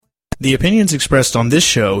The opinions expressed on this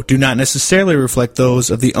show do not necessarily reflect those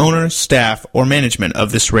of the owner, staff, or management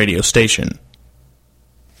of this radio station.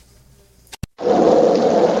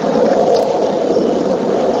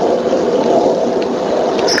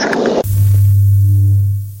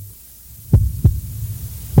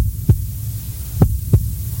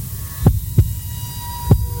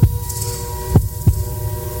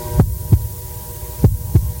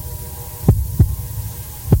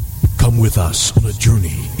 With us on a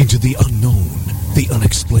journey into the unknown, the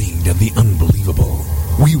unexplained, and the unbelievable.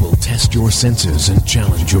 We will test your senses and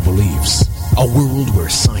challenge your beliefs. A world where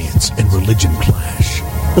science and religion clash.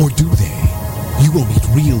 Or do they? You will meet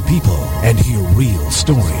real people and hear real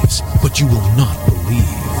stories, but you will not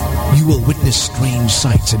believe. You will witness strange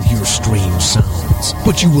sights and hear strange sounds,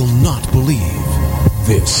 but you will not believe.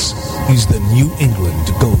 This is the New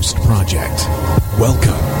England Ghost Project.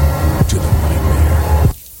 Welcome to the nightmare.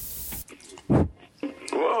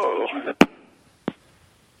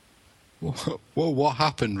 Whoa, what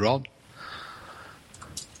happened, Ron?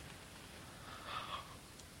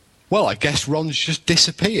 Well, I guess Ron's just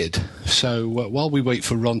disappeared. So while we wait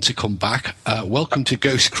for Ron to come back, welcome to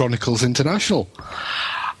Ghost Chronicles International.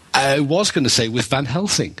 I was going to say with Van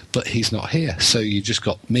Helsing, but he's not here. So you just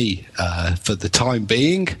got me for the time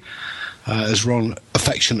being, as Ron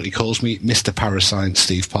affectionately calls me, Mr. Parascience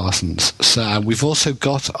Steve Parsons. So we've also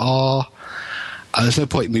got our... there's no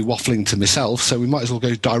point in me waffling to myself, so we might as well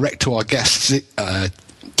go direct to our guests.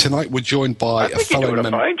 Tonight we're joined by a fellow you're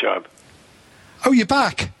doing a fine job. Oh, you're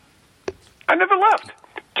back? I never left.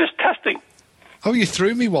 Just testing. Oh, you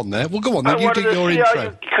threw me one there. Well, go on, then. You do your intro. How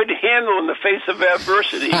you could handle in the face of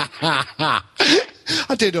adversity.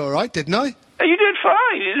 I did all right, didn't I? You did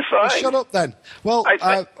fine. You did fine. Well, shut up, then. Well,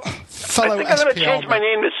 fellow I think I'm going to change SPR my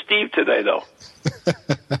name to Steve today, though.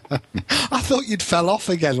 I thought you'd fell off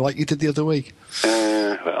again like you did the other week.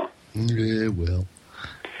 Well. Yeah, well.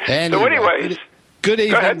 Anyway, so anyways. Good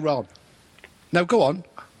evening, Ron. No, go on.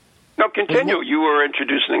 No, continue. You were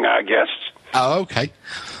introducing our guests. Oh, okay.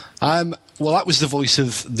 Well, that was the voice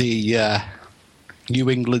of the New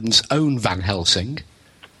England's own Van Helsing,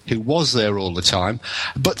 who was there all the time.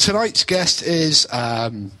 But tonight's guest is...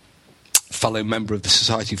 fellow member of the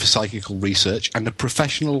Society for Psychical Research and a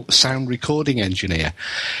professional sound recording engineer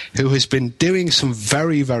who has been doing some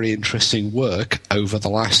very, very interesting work over the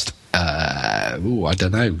last,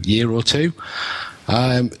 year or two,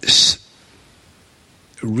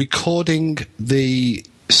 recording the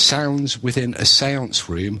sounds within a seance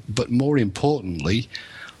room, but more importantly,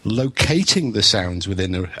 locating the sounds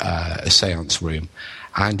within a seance room.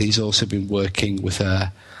 And he's also been working with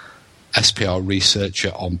a SPR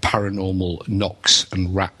researcher on paranormal knocks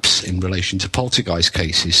and raps in relation to poltergeist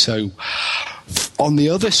cases. So, on the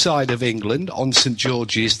other side of England, on St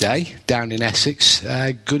George's Day, down in Essex,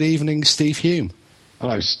 good evening, Steve Hume.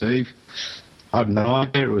 Hello, Steve. I had no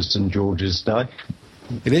idea it was St George's Day.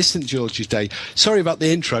 It is St George's Day. Sorry about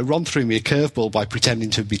the intro. Ron threw me a curveball by pretending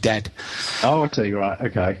to be dead. Oh, I see, right,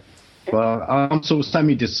 okay. Well, I'm sort of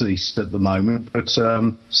semi-deceased at the moment, but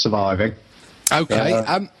surviving. Okay.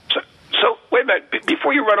 So wait a minute.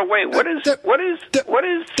 Before you run away, what is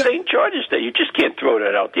St. George's Day? You just can't throw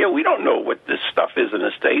that out there. We don't know what this stuff is in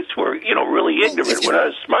the States. We're really ignorant. We're not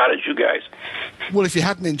as smart as you guys. Well, if you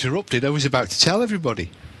hadn't interrupted, I was about to tell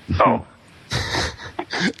everybody. Oh.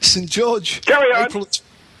 St George. Carry on.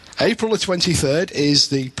 April the 23rd is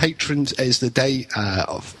the day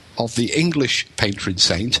of the English patron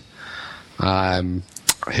saint,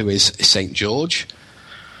 who is St George,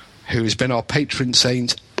 who has been our patron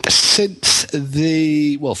saint since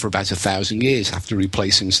for about 1,000 years after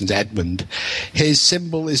replacing St Edmund. His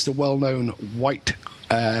symbol is the well-known white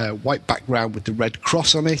background with the red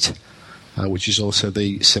cross on it, which is also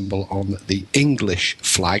the symbol on the English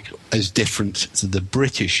flag, as different to the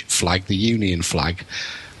British flag, the Union flag,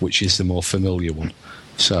 which is the more familiar one.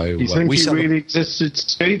 So you think he really existed,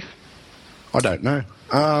 Steve? I don't know.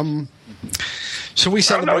 So we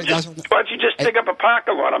celebrate that. Why don't you just dig up a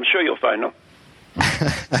parking lot? I'm sure you'll find them.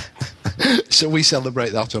 So we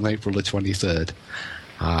celebrate that on April the 23rd.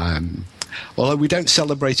 Although we don't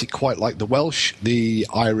celebrate it quite like the Welsh, the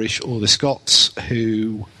Irish, or the Scots,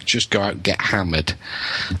 who just go out and get hammered,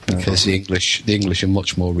 because the English are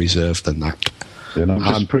much more reserved than that.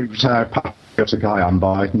 Just proves how patriotic I am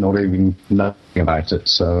by not even knowing about it.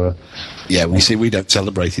 So yeah, we don't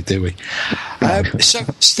celebrate it, do we? So,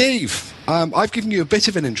 Steve, I've given you a bit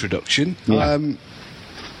of an introduction. Yeah.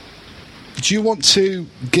 Do you want to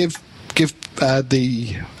give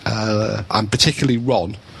and particularly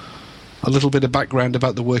Ron, a little bit of background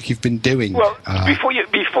about the work you've been doing. Well, before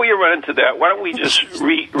you run into that, why don't we just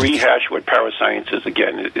rehash what parascience is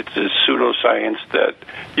again? It's a pseudoscience that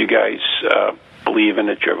you guys believe in.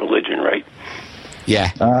 It's your religion, right?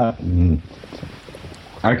 Yeah.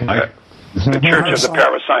 Okay. The Church of the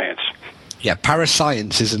Parascience. Yeah,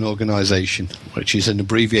 Parascience is an organisation which is an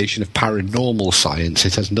abbreviation of paranormal science.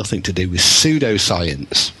 It has nothing to do with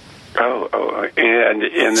pseudoscience.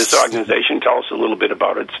 And this organization, tell us a little bit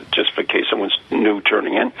about it, just for case someone's new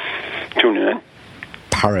tuning in.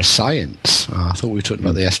 Parascience. I thought we were talking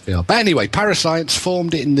about the SPR. But anyway, Parascience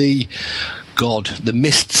formed in the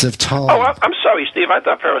mists of time. Oh, I'm sorry, Steve. I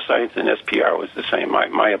thought Parascience and SPR was the same.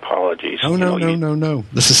 My apologies. Oh, no.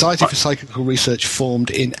 The Society for Psychical Research formed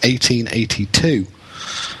in 1882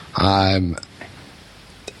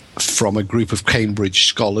 from a group of Cambridge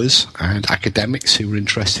scholars and academics who were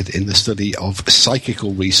interested in the study of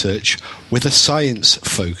psychical research with a science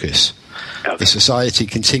focus. Okay. The Society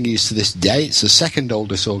continues to this day. It's the second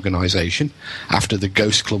oldest organisation after the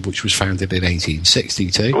Ghost Club, which was founded in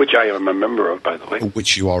 1862. Which I am a member of, by the way.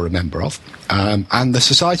 Which you are a member of. And the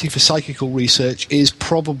Society for Psychical Research is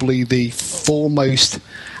probably the foremost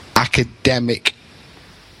academic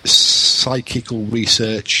psychical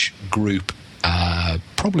research group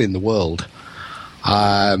probably in the world.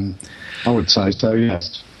 I would say so,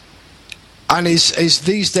 yes. And is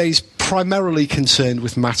these days primarily concerned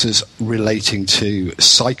with matters relating to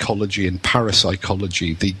psychology and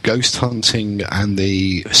parapsychology, the ghost hunting and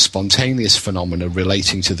the spontaneous phenomena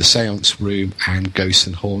relating to the seance room and ghost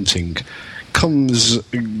and haunting comes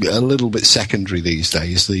a little bit secondary these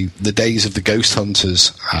days. The days of the ghost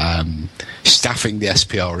hunters staffing the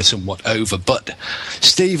SPR are somewhat over, but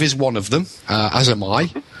Steve is one of them, as am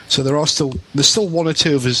I. So there's still one or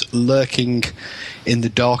two of us lurking in the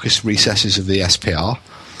darkest recesses of the SPR.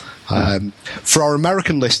 For our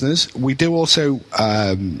American listeners, we do also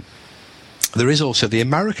there is also the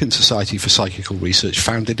American Society for Psychical Research,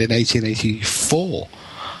 founded in 1884.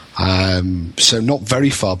 So not very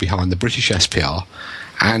far behind the British SPR,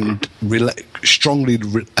 and strongly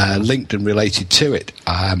linked and related to it.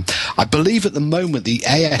 I believe at the moment the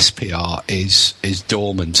ASPR is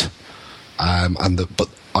dormant, but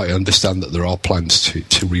I understand that there are plans to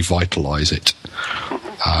revitalise it.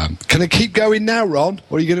 Can I keep going now, Ron?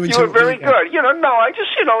 Or are you going to? You were very good. I just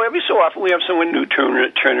every so often we have someone new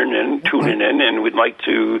tuning in, and we'd like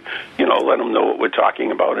to let them know what we're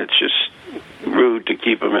talking about. It's just rude to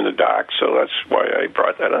keep them in the dark, so that's why I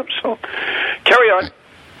brought that up. So carry on.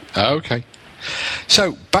 Okay.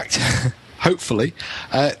 So back to hopefully,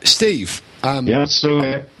 Steve.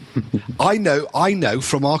 So I know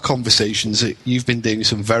from our conversations that you've been doing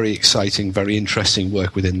some very exciting, very interesting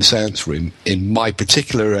work within the seance room in my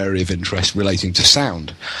particular area of interest relating to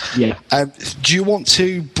sound. Yeah. Do you want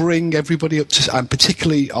to bring everybody up to, and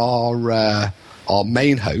particularly our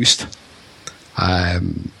main host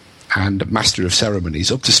and master of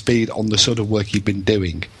ceremonies, up to speed on the sort of work you've been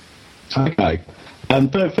doing? Okay.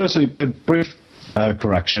 But firstly, a brief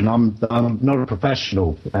correction. I'm not a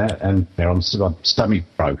professional, and I'm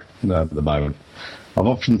semi-pro at the moment. I've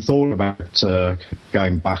often thought about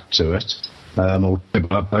going back to it. I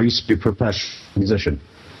used to be a professional musician,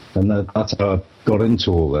 and that's how I got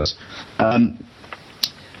into all this.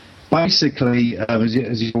 Basically, as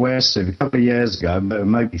you're aware, Steve, a couple of years ago,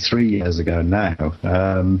 maybe 3 years ago now,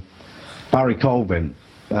 Barry Colvin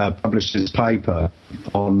published his paper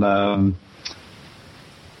on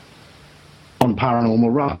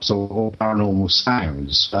paranormal raps or paranormal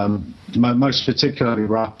sounds, most particularly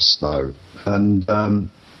raps, though. And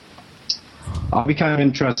I became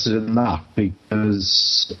interested in that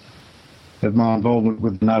because of my involvement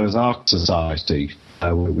with the Noah's Ark Society,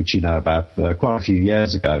 which you know about quite a few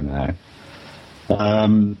years ago now.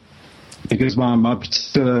 Because my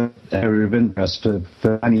particular area of interest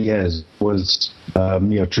for many years was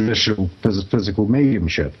traditional physical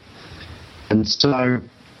mediumship. And so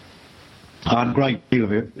I had a great deal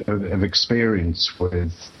of experience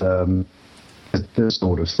with this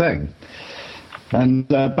sort of thing. And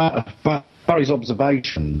Barry's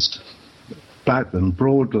observations about them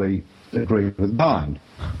broadly agree with mine.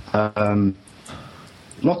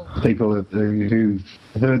 Lots of people who've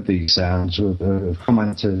heard these sounds have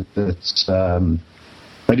commented that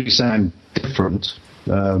they do sound different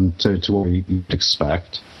to what you'd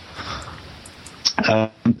expect.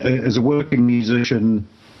 As a working musician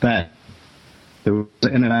then, there was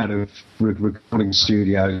in and out of recording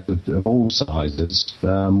studios of all sizes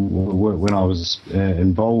when I was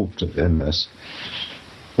involved in this.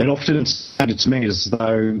 It often sounded to me as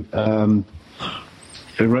though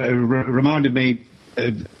it reminded me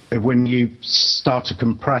when you start to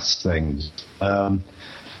compress things,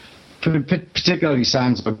 particularly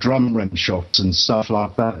sounds like drum rim shots and stuff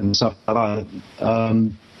like that,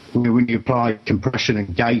 when you apply compression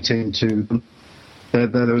and gating to them,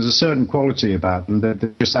 there was a certain quality about them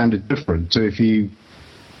that just sounded different to if you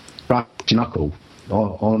crack your knuckle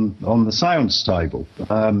on the sounds table.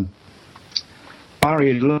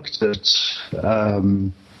 Barry had looked at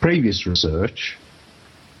previous research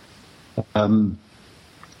and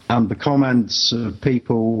the comments of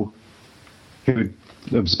people who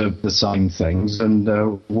observed the same things, and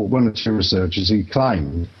one or two researchers who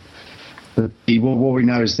claimed that what we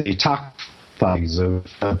know is the attack phase of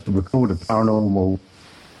recorded paranormal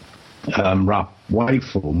rap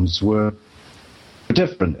waveforms were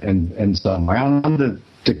different in some way, and the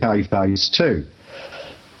decay phase too.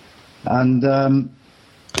 And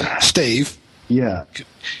Steve, yeah,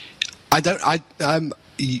 I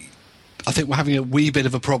think we're having a wee bit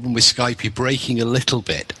of a problem with Skype. You're breaking a little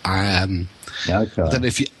bit. Okay. I don't know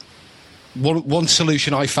if you. One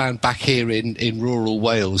solution I found back here in rural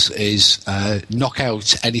Wales is knock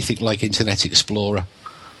out anything like Internet Explorer.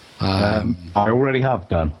 I already have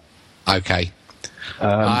done. Okay.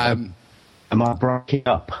 Am I breaking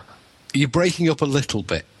up? You're breaking up a little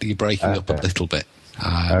bit.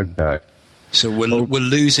 Okay. So we're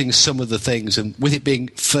losing some of the things, and with it being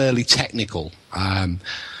fairly technical, I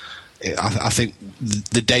think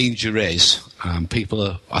the danger is people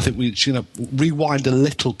are. I think we're going to rewind a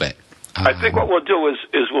little bit. I think what we'll do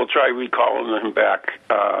is we'll try recalling him back.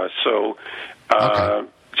 Okay.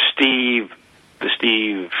 Steve,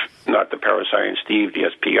 not the parascience Steve, the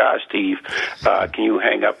SPR Steve, can you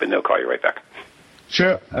hang up and they'll call you right back?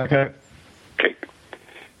 Sure. Okay. Okay.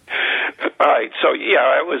 All right. So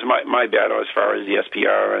yeah, it was my bad as far as the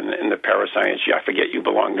SPR and the parascience. Yeah, I forget you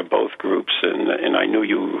belong to both groups, and I knew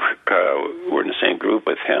you were in the same group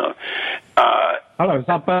with him. Hello. Is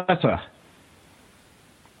that better?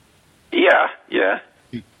 Yeah.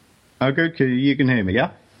 Oh, good. You can hear me,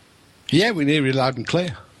 yeah? Yeah, we hear you loud and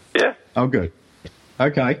clear. Yeah. Oh, good.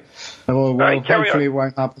 Okay. Well, right, hopefully it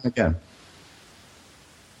won't happen again.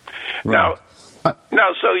 Right.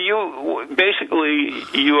 Now, so you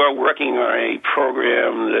are working on a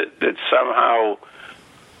program that somehow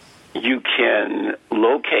you can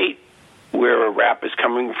locate where a rap is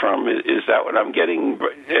coming from. Is that what I'm getting?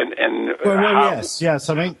 And well, yes.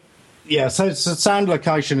 I mean, yeah. So sound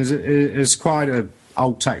location is quite an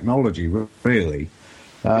old technology, really,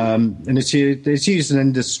 and it's used in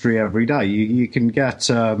industry every day. You can get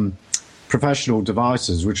professional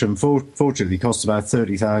devices, which unfortunately cost about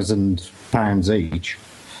 £30,000 each,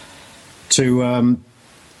 to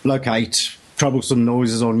locate troublesome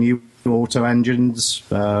noises on new auto engines,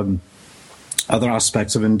 other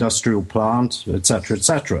aspects of industrial plant, etc.,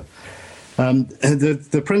 etc.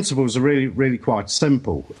 The principles are really quite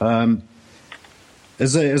simple.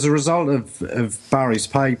 As a result of Barry's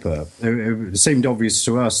paper, it seemed obvious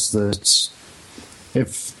to us that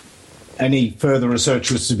if any further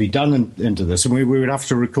research was to be done into this, and we would have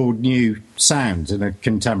to record new sounds in a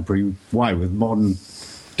contemporary way with modern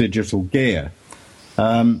digital gear.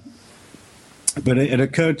 But it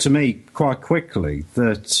occurred to me quite quickly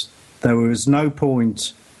that there was no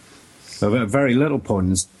point, or very little point,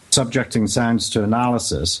 in subjecting sounds to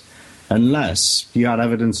analysis unless you had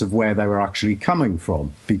evidence of where they were actually coming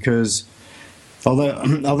from. Because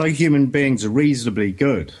although human beings are reasonably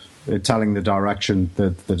good at telling the direction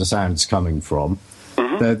that the sound's coming from,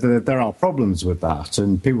 there are problems with that,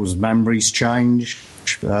 and people's memories change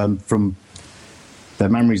from their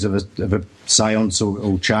memories of a seance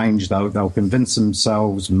will change. They'll convince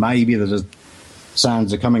themselves maybe that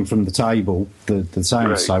sounds are coming from the table, the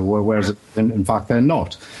sounds table, whereas in fact they're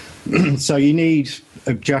not. So you need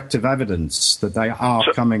objective evidence that they are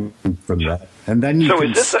coming from there, and then you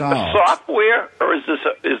can start. So is this a software or is this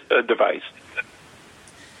a device?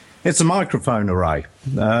 It's a microphone array.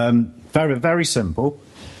 Very, very simple.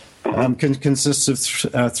 Consists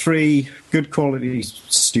of three good quality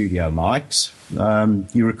studio mics.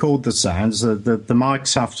 You record the sounds. The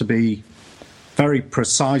mics have to be very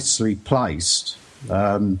precisely placed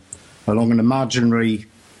along an imaginary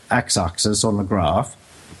x-axis on the graph.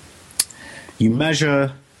 You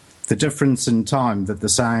measure the difference in time that the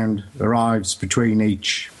sound arrives between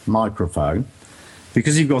each microphone.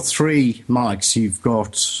 Because you've got three mics, you've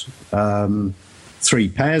got three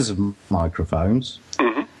pairs of microphones,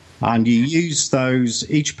 and you use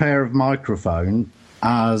each pair of microphone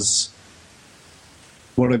as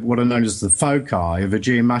what are known as the foci of a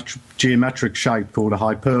geometric shape called a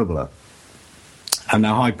hyperbola. And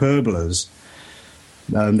now hyperbolas,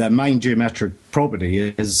 their main geometric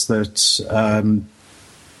property is that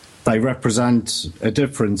they represent a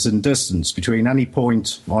difference in distance between any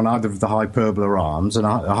point on either of the hyperbola arms, and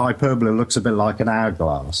a hyperbola looks a bit like an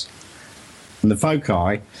hourglass. And the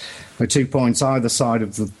foci are 2 points either side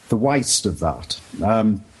of the waist of that.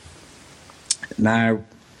 Now,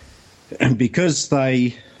 because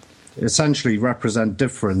they essentially represent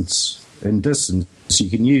difference in distance, you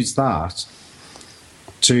can use that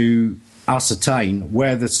to ascertain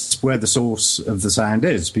where the source of the sound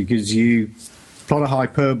is, because you plot a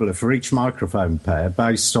hyperbola for each microphone pair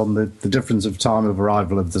based on the difference of time of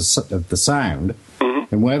arrival of the sound,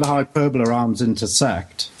 and where the hyperbola arms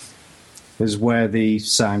intersect is where the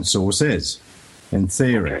sound source is, in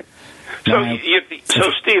theory. Okay.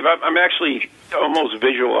 So, Steve, I'm actually almost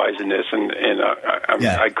visualizing this, and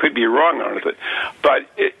I could be wrong on it, but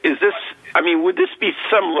is this? I mean, would this be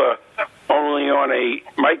similar, only on a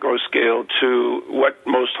micro scale, to what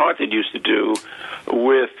most haunted used to do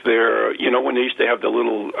with their, when they used to have the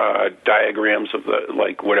little diagrams of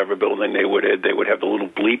like whatever building they would have the little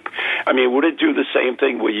bleep. I mean, would it do the same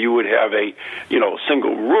thing where you would have a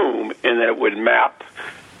single room and then it would map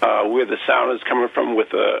where the sound is coming from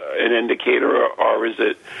with an indicator, or is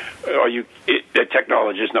it? The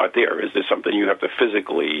technology is not there? Is this something you have to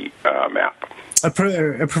physically map? A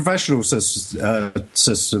professional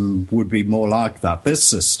system would be more like that. This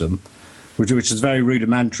system, which is very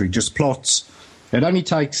rudimentary, just plots. It only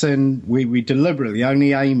takes in. We deliberately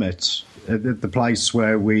only aim it at the place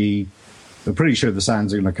where we are pretty sure the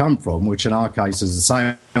sounds are going to come from, which in our case is the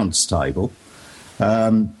seance table.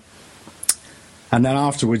 And then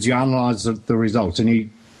afterwards, you analyse the results, and you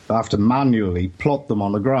have to manually plot them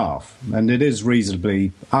on a graph. And it is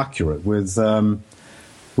reasonably accurate with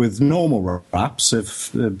normal wraps.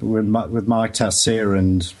 With my tests here,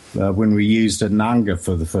 and when we used it in anger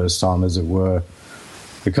for the first time, as it were,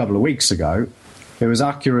 a couple of weeks ago, it was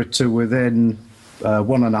accurate to within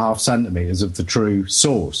 1.5 centimetres of the true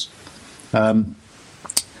source. The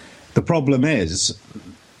problem is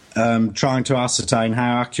trying to ascertain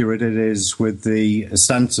how accurate it is with the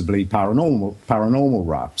ostensibly paranormal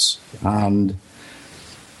wraps. And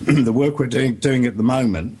the work we're doing at the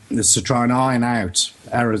moment is to try and iron out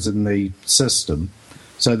errors in the system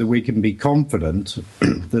so that we can be confident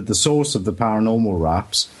that the source of the paranormal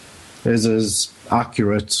wraps is as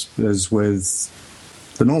accurate as with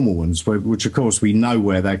the normal ones, which of course we know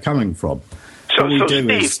where they're coming from. So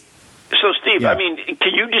Steve, yeah. I mean,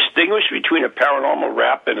 can you distinguish between a paranormal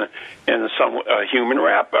rap and a human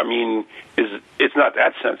rap? I mean, it's not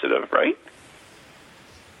that sensitive, right?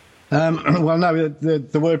 Well, no,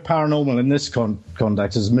 the word paranormal in this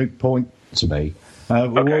context is a moot point to me.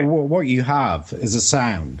 Okay. What you have is a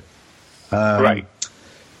sound. Right.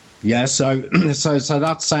 Yeah, so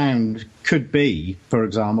that sound could be, for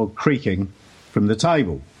example, creaking from the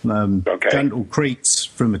table. Gentle creaks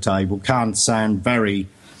from a table can sound very...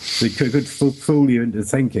 It could fool you into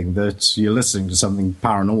thinking that you're listening to something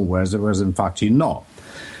paranormal, whereas in fact you're not.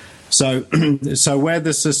 So where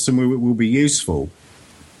the system will be useful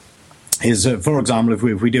is, for example,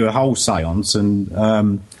 if we do a whole seance, and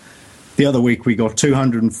the other week we got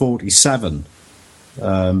 247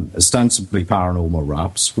 ostensibly paranormal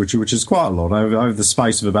raps, which is quite a lot over the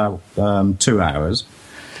space of about 2 hours.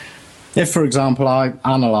 If, for example, I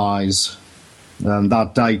analyse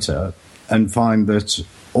that data and find that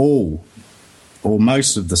all or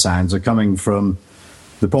most of the sounds are coming from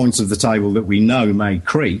the points of the table that we know may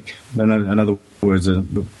creak, in other words,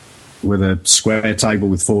 with a square table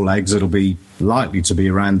with 4 legs, it'll be likely to be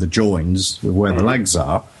around the joins where the legs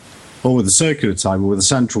are, or with a circular table with a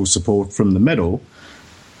central support from the middle,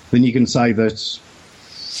 then you can say that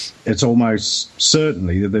it's almost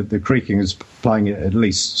certainly that the creaking is playing at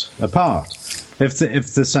least a part. If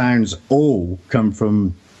the sounds all come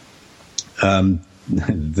from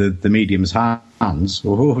the medium's hands,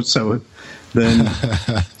 then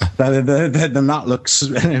that looks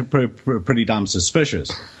pretty damn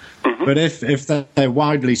suspicious. But if they're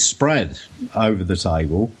widely spread over the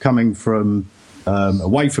table, coming from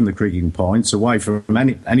away from the creaking points, away from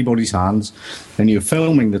anybody's hands, and you're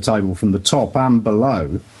filming the table from the top and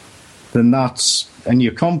below, then and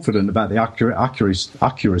you're confident about the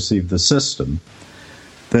accuracy of the system,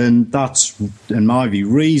 then that's, in my view,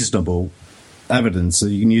 reasonable evidence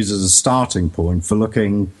that you can use as a starting point for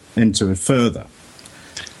looking into it further.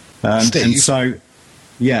 Steve, and so,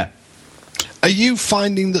 yeah. Are you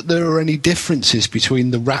finding that there are any differences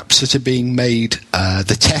between the raps that are being made,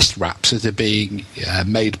 the test raps that are being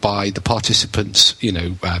made by the participants,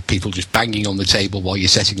 people just banging on the table while you're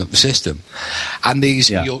setting up the system, and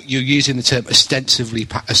these, you're using the term ostensibly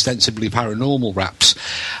paranormal raps?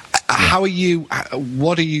 how are you?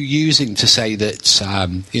 What are you using to say that?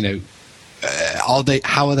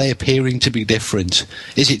 How are they appearing to be different?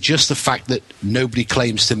 Is it just the fact that nobody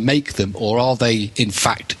claims to make them, or are they in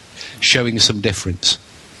fact showing some difference?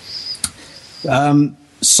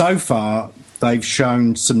 So far, they've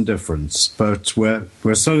shown some difference, but we're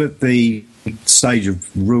still at the stage of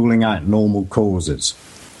ruling out normal causes.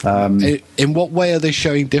 In what way are they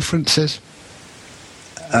showing differences?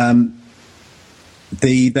 There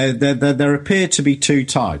appear to be two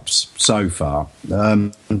types so far.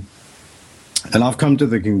 And I've come to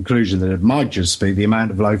the conclusion that it might just be the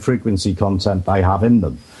amount of low-frequency content they have in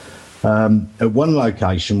them. At one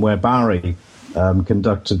location where Barry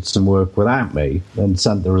conducted some work without me and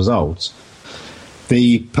sent the results,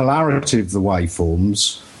 the polarity of the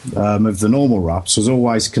waveforms of the normal raps was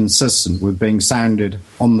always consistent with being sounded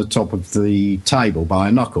on the top of the table by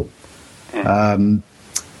a knuckle.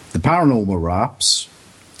 The paranormal raps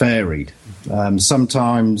varied.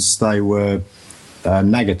 Sometimes they were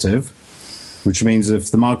negative, which means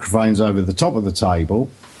if the microphone's over the top of the table,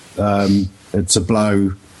 it's a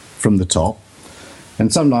blow from the top.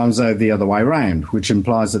 And sometimes they're the other way around, which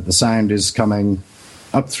implies that the sound is coming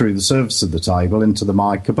up through the surface of the table into the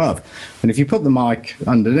mic above. And if you put the mic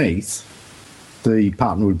underneath, the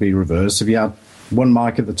pattern would be reversed. If you had one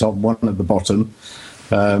mic at the top, one at the bottom,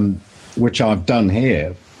 which I've done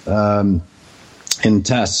here in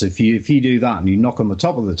tests, if you do that and you knock on the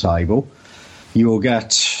top of the table, you will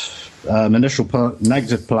get initial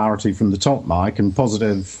negative polarity from the top mic and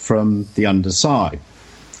positive from the underside.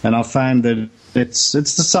 And I've found that it's the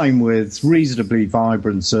same with reasonably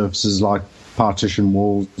vibrant surfaces like partition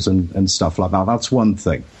walls and stuff like that. That's one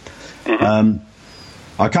thing. I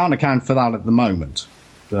can't account for that at the moment.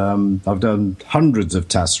 I've done hundreds of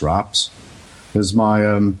test raps, as my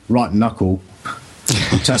right knuckle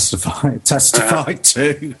testify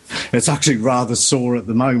to. It's actually rather sore at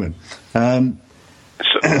the moment. I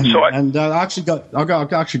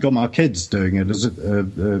actually got my kids doing it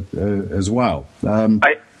as well.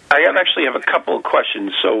 I actually have a couple of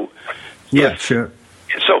questions. So, yeah, sure.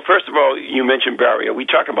 So, first of all, you mentioned Barry. Are we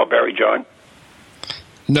talking about Barry John?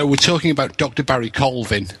 No, we're talking about Dr. Barry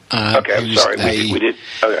Colvin. Okay, I'm sorry. We did.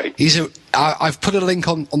 All right. I've put a link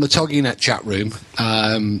on the TogiNet chat room,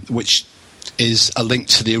 which is a link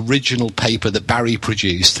to the original paper that Barry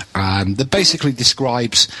produced that basically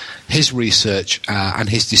describes his research and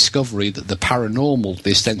his discovery that the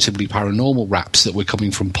ostensibly paranormal raps that were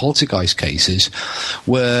coming from poltergeist cases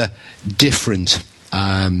were different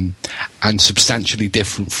and substantially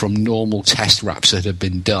different from normal test raps that had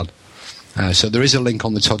been done. So there is a link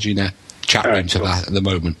on the TogiNet chat room to that at the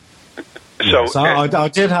moment.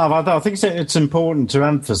 I think it's important to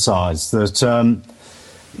emphasise that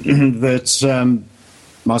that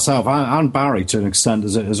myself and Barry, to an extent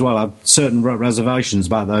as well, have certain reservations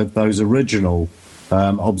about those original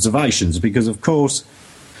observations, because, of course,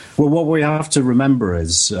 what we have to remember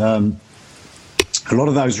is a lot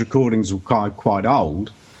of those recordings were quite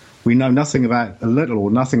old. We know little or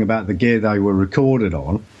nothing about the gear they were recorded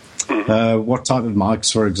on, what type of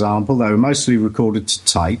mics, for example. They were mostly recorded to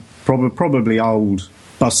tape, probably old,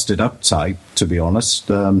 busted-up tape, to be honest.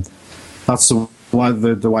 That's the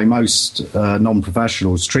way most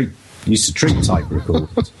non-professionals used to treat tape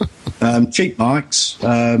recorders. Cheap mics,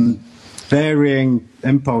 varying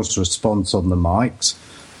impulse response on the mics,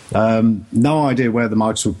 no idea where the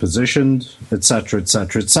mics were positioned, etc.,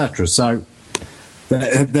 etc., etc. So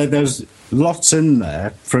there's lots in there,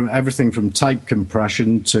 from everything from tape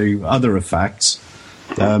compression to other effects.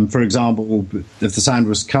 For example, if the sound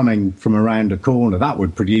was coming from around a corner, that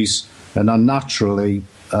would produce an unnaturally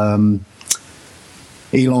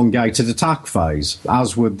elongated attack phase,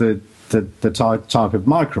 as would the type of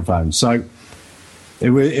microphone. So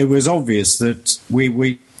it was obvious that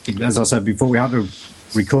we, as I said before, we had to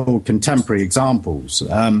record contemporary examples.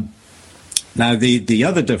 Now the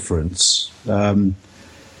other difference that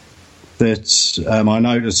I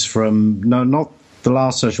noticed from not the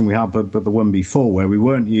last session we had, but the one before, where we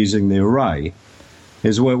weren't using the array,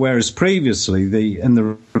 is whereas previously in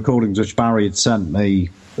the recordings which Barry had sent me,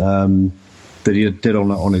 that he did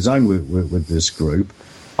on his own with this group,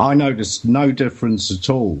 I noticed no difference at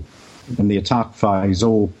all in the attack phase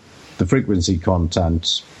or the frequency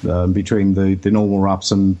content between the normal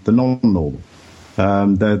raps and the non-normal.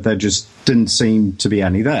 There just didn't seem to be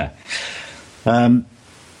any there.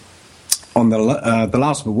 On the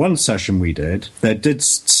last but one session we did, there did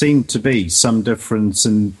seem to be some difference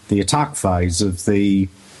in the attack phase of the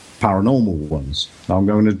paranormal ones. I'm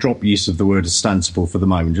going to drop use of the word ostensible for the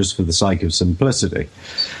moment, just for the sake of simplicity.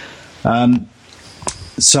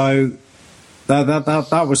 So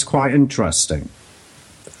that was quite interesting.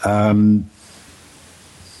 And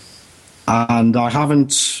I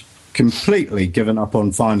haven't completely given up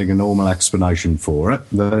on finding a normal explanation for it.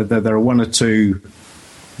 There are one or two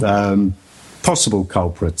possible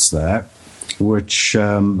culprits there, which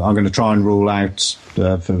I'm going to try and rule out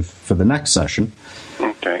for the next session.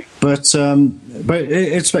 Okay. But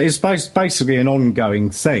it's basically an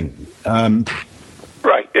ongoing thing.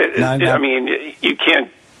 Right. I mean, you can't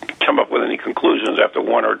come up with any conclusions after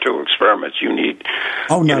one or two experiments. You need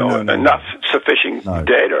enough sufficient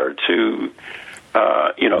data to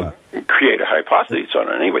create a hypothesis on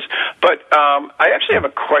it anyways. But I actually have a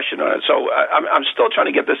question on it. So I'm still trying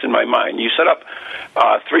to get this in my mind. You set up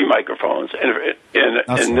 3 microphones, and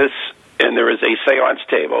there is a seance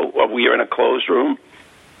table. We are in a closed room?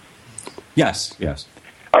 Yes.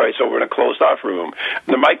 All right, so we're in a closed-off room.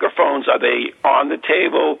 The microphones, are they on the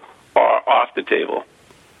table or off the table?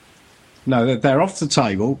 No, they're off the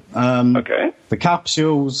table. Okay. The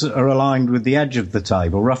capsules are aligned with the edge of the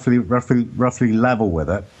table, roughly level with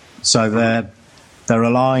it. So they're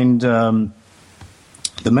aligned.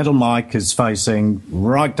 The middle mic is facing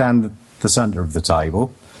right down the centre of the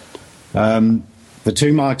table. The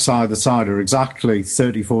 2 mics either side are exactly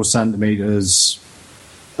 34 centimetres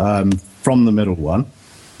from the middle one.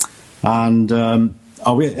 And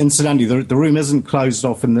incidentally, the room isn't closed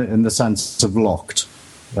off in the sense of locked.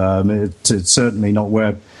 It's certainly not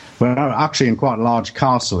where we're actually in quite a large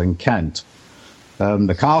castle in Kent.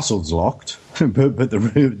 The castle's locked, but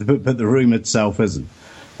the room itself isn't.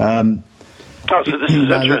 So this is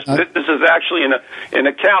interesting. This is actually in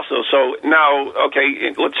a castle. So now,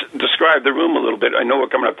 okay, let's describe the room a little bit. I know we're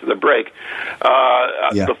coming up to the break.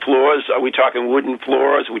 The floors, are we talking wooden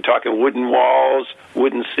floors? Are we talking wooden walls,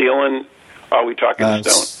 wooden ceiling? Are we talking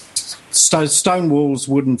stone? Stone walls,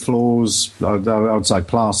 wooden floors, I would say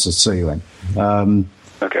plaster ceiling.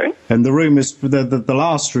 Okay. And the room is, the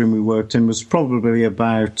last room we worked in was probably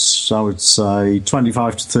about, I would say,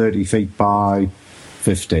 25 to 30 feet by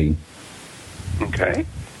 15. Okay.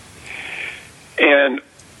 And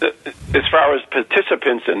as far as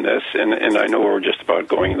participants in this, and I know we're just about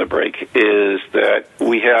going to the break, is that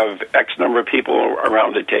we have X number of people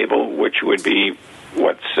around the table, which would be,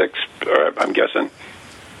 6, I'm guessing?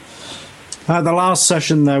 The last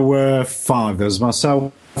session there were 5. There was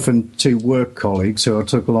myself and 2 work colleagues who I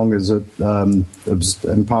took along as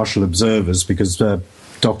impartial observers because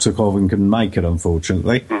Dr. Colvin couldn't make it,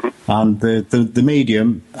 unfortunately. Mm-hmm. And the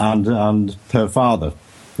medium and her father,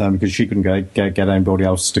 because she couldn't get anybody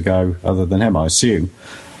else to go other than him, I assume.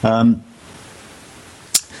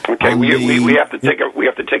 Okay, we have to take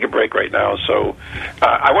a break right now. So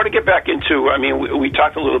I want to get back into. I mean, we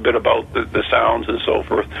talked a little bit about the sounds and so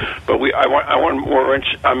forth, but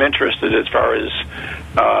I'm interested as far as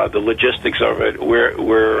the logistics of it,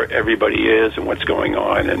 where everybody is and what's going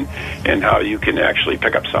on, and how you can actually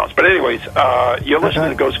pick up sounds. But anyways, you're listening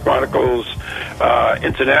to Ghost Chronicles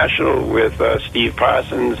International with Steve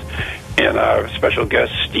Parsons and our special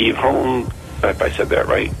guest Steve Holm. If I said that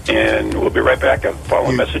right. And we'll be right back after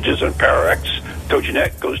following messages on PowerX,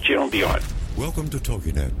 TogiNet, Ghost Channel, and beyond. Welcome to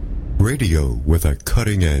TogiNet, radio with a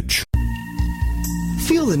cutting edge.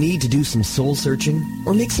 Feel the need to do some soul searching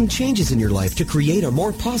or make some changes in your life to create a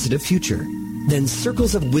more positive future? Then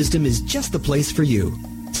Circles of Wisdom is just the place for you.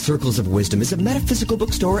 Circles of Wisdom is a metaphysical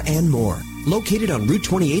bookstore and more, located on Route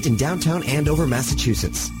 28 in downtown Andover,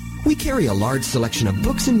 Massachusetts. We carry a large selection of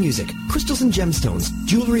books and music, crystals and gemstones,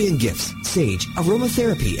 jewelry and gifts, sage,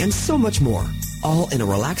 aromatherapy, and so much more, all in a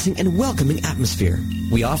relaxing and welcoming atmosphere.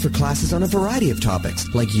 We offer classes on a variety of topics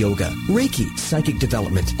like yoga, Reiki, psychic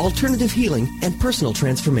development, alternative healing, and personal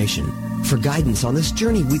transformation. For guidance on this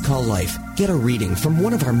journey we call life, get a reading from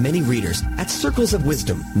one of our many readers at Circles of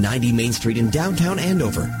Wisdom, 90 Main Street in downtown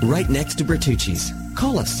Andover, right next to Bertucci's.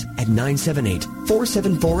 Call us at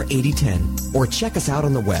 978-474-8010 or check us out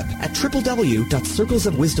on the web at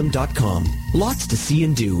www.circlesofwisdom.com. Lots to see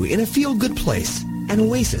and do in a feel-good place, an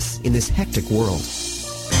oasis in this hectic world.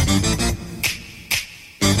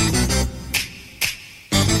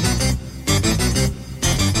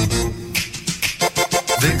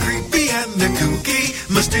 They're creepy and they're kooky,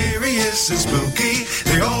 mysterious and spooky.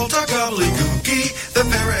 They all talk gobbledygooky, the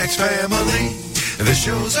PowerX family. The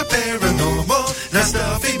shows are paranormal, not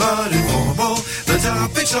stuffy but informal. The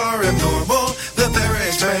topics are abnormal, the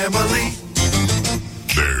PowerX family.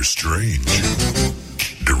 They're strange,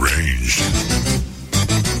 deranged,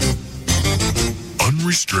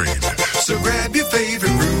 unrestrained. So grab your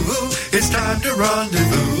favorite brew, it's time to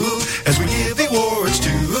rendezvous as we give awards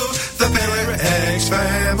to the PowerX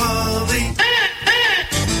family.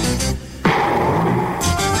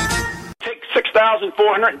 Take 6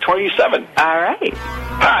 1427. All right.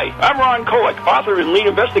 Hi, I'm Ron Kolek, author and lead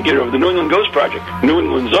investigator of the New England Ghost Project, New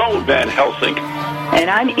England's own Van Helsing. And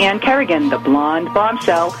I'm Ann Kerrigan, the blonde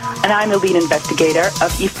bombshell, and I'm the lead investigator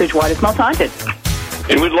of East Bridgewater's Most Haunted.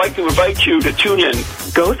 And we'd like to invite you to tune in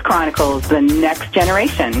Ghost Chronicles, The Next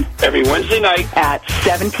Generation, every Wednesday night at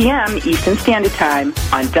 7 p.m. Eastern Standard Time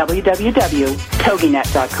on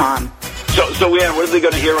www.toginet.com. So Ann, what are they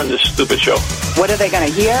going to hear on this stupid show? What are they going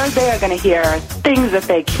to hear? They are going to hear things that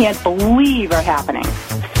they can't believe are happening.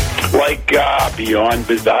 Like Beyond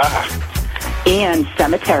Bizarre. And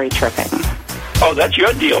cemetery tripping. Oh, that's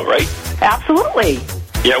your deal, right? Absolutely.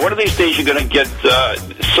 Yeah, one of these days you're going to get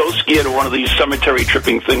so scared of one of these cemetery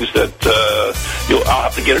tripping things that I'll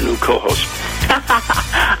have to get a new co-host.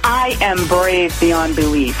 I am brave beyond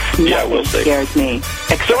belief. Yeah, we'll see. Scares me.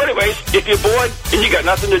 So anyways, if you're bored and you got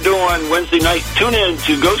nothing to do on Wednesday night, tune in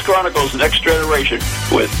to Ghost Chronicles Next Generation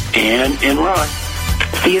with Ann and Ron.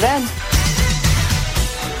 See you then.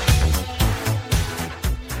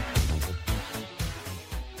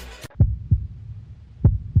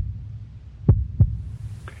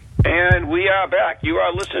 And we are back. You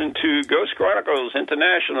are listening to Ghost Chronicles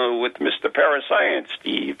International with Mr. Parascience,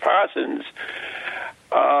 Steve Parsons.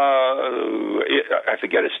 I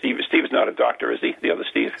forget it. Steve is not a doctor, is he? The other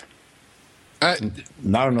Steve?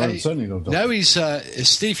 No, certainly not. No, he's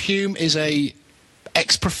Steve Hume is a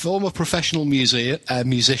former professional museum,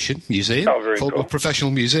 very former cool.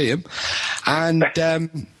 professional museum, and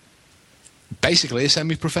basically a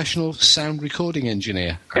semi-professional sound recording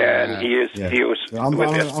engineer. And he was I'm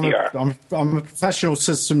a professional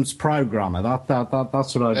systems programmer.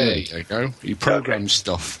 That's what I do. There you go. You program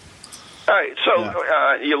stuff. All right, so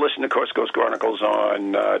you listen to, of course, Ghost Chronicles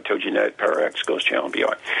on TogiNet, Parax, Ghost Channel, and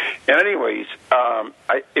beyond. And anyways,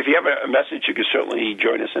 if you have a message, you can certainly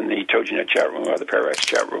join us in the TogiNet chat room or the Parax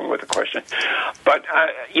chat room with a question. But,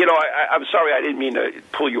 I'm sorry, I didn't mean to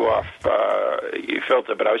pull you off your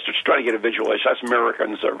filter, but I was just trying to get a visualization. Us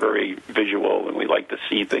Americans are very visual, and we like to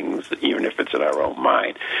see things, even if it's in our own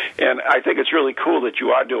mind. And I think it's really cool that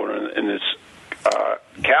you are doing it in this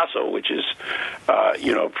castle, which is,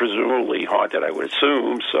 presumably haunted, I would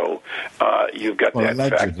assume. So you've got that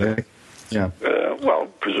allegedly. fact. Yeah.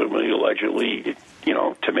 Presumably, allegedly,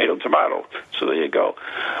 tomato. So there you go.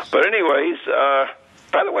 But anyways,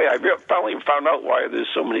 by the way, I finally found out why there's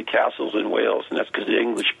so many castles in Wales, and that's because the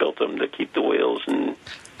English built them to keep the Wales in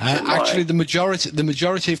actually, the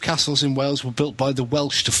majority of castles in Wales were built by the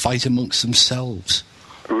Welsh to fight amongst themselves.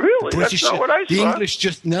 Really? That's not what I saw. The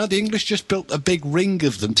English just built a big ring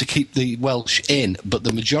of them to keep the Welsh in, but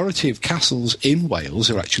the majority of castles in Wales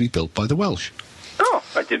are actually built by the Welsh. Oh,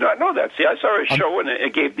 I did not know that. See, I saw a show and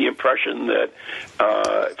it gave the impression that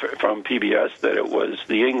from PBS that it was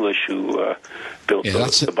the English who built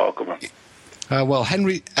the bulk of them. Well,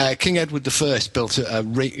 King Edward I built a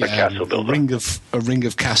ring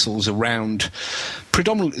of castles around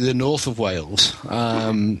predominantly the north of Wales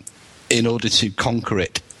in order to conquer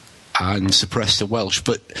it and suppress the Welsh.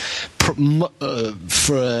 But for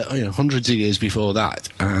hundreds of years before that,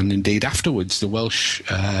 and indeed afterwards, the Welsh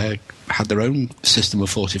had their own system of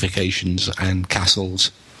fortifications and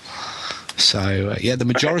castles. So, the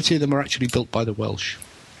majority of them are actually built by the Welsh.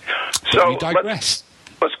 So we digress.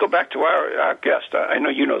 Let's go back to our guest. I know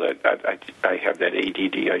you know that I have that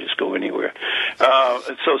ADD. I just go anywhere.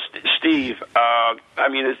 So, Steve,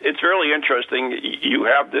 it's really interesting. You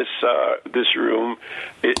have this room.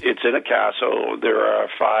 It's in a castle. There are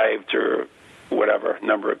 5 to whatever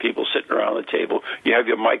number of people sitting around the table. You have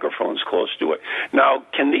your microphones close to it. Now,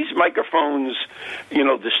 can these microphones,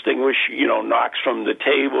 distinguish, knocks from the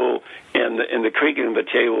table and the creaking of the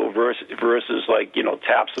table versus like,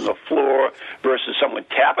 taps on the floor versus someone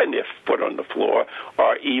tapping their foot on the floor,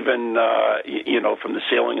 or even, from the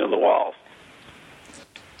ceiling of the wall?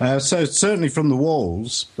 So certainly from the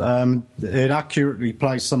walls, it accurately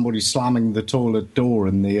plays somebody slamming the toilet door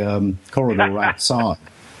in the corridor outside.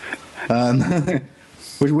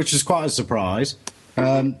 Which is quite a surprise.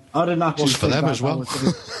 I didn't actually was for them as well.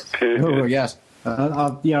 Oh yes,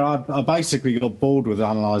 I basically got bored with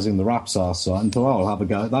analysing the Rapsar site and thought, I'll have a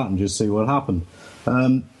go at that and just see what happened.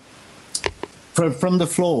 From the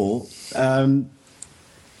floor,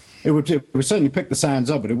 it would certainly pick the sounds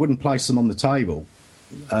up, but it wouldn't place them on the table.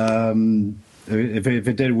 If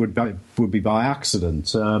it did, it would be by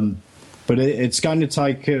accident. But it's going to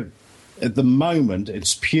take. At the moment,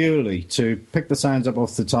 it's purely to pick the sounds up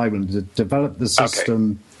off the table and to develop the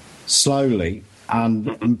system slowly,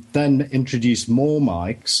 and then introduce more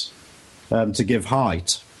mics to give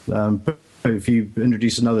height. If you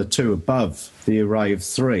introduce another 2 above the array of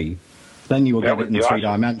 3, then you will get it in 3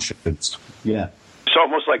 dimensions. Yeah.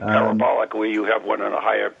 almost like parabolic, where you have one on a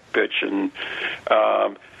higher pitch. And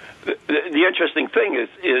the interesting thing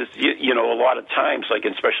is you know, a lot of times, like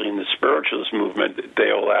especially in the spiritualist movement,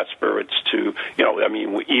 they'll ask spirits to, you know, I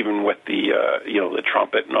mean, even with the you know, the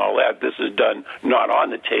trumpet and all that, this is done not on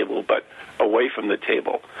the table but away from the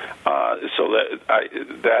table. So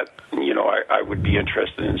that you know, I would be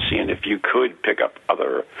interested in seeing if you could pick up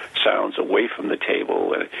other sounds away from the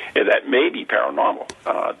table, and that may be paranormal.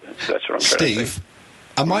 That's what I'm trying to say.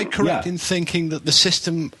 Am I correct in thinking that the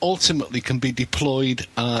system ultimately can be deployed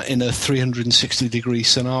in a 360-degree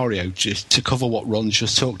scenario, just to cover what Ron's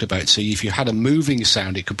just talked about? So if you had a moving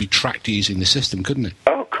sound, it could be tracked using the system, couldn't it?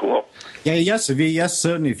 Oh, cool. Yeah, yes,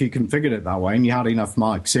 certainly if you configured it that way and you had enough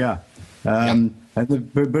mics,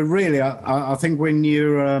 But really, I think when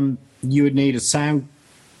you would need a sound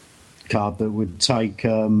card that would take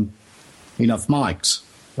enough mics.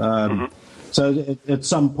 So at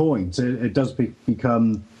some point, it does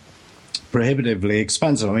become prohibitively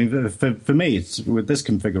expensive. I mean, for me, with this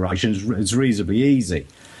configuration, it's reasonably easy.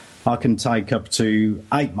 I can take up to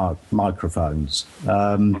 8 microphones.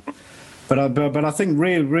 But I think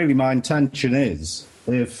really my intention is,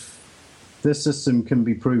 if this system can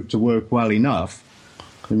be proved to work well enough,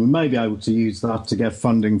 then we may be able to use that to get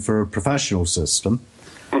funding for a professional system.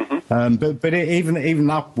 But even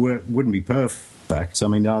that wouldn't be perfect. I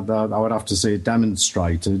mean, I would have to see it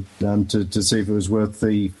demonstrated to see if it was worth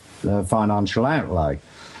the financial outlay.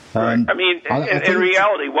 Right. I mean, in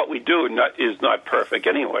reality, what we do is not perfect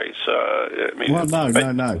anyways. I mean, well,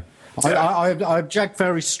 no. I object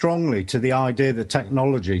very strongly to the idea that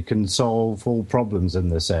technology can solve all problems in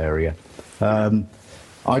this area.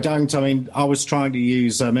 I don't. I mean, I was trying to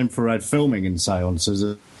use infrared filming in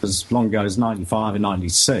seances as long ago as 95 and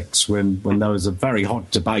 96, when there was a very hot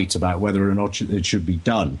debate about whether or not it should be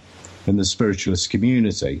done in the spiritualist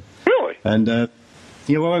community. Really? And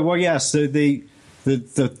well, yes, the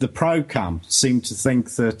pro camp seemed to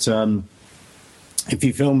think that if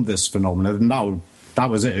you filmed this phenomenon, then that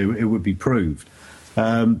was it. It would be proved,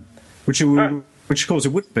 which of course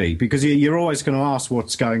it would be, because you're always going to ask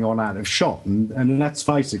what's going on out of shot, and let's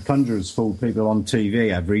face it, conjurers fool people on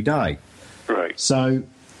TV every day. Right. So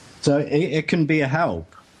it can be a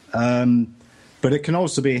help, but it can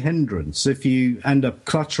also be a hindrance if you end up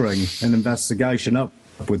cluttering an investigation up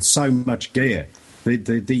with so much gear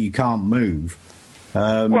that you can't move.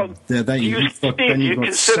 Steve, do you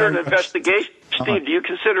consider an investigation? Steve, do you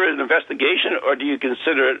consider it an investigation, or do you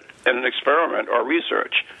consider it an experiment or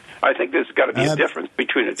research? I think there's got to be a difference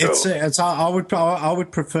between the two. I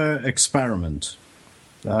would prefer experiment.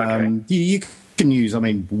 Okay. You can use. I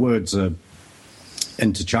mean, words are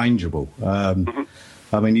interchangeable. I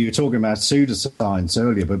mean, you were talking about pseudoscience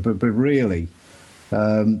earlier, but really,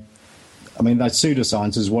 I mean, that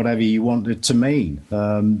pseudoscience is whatever you want it to mean.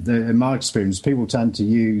 In my experience, people tend to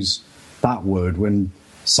use that word when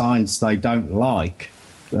science they don't like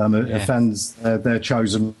offends their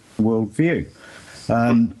chosen worldview.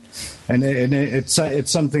 And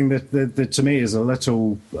it's something that to me is a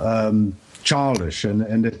little childish,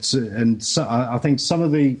 and so I think some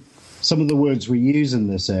of the words we use in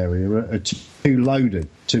this area are too loaded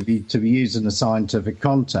to be used in a scientific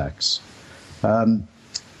context. And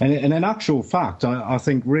in actual fact, I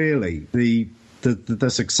think really the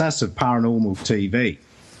success of paranormal TV,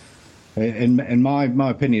 in my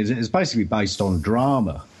opinion, is basically based on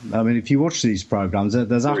drama. I mean, if you watch these programs,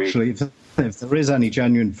 there's actually, if there is any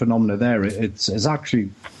genuine phenomena there, it's actually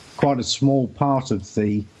quite a small part of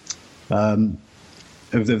the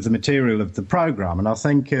material of the program. And I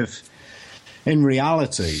think in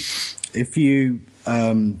reality, if you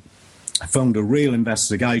filmed a real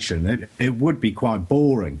investigation, it would be quite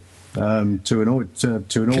boring to an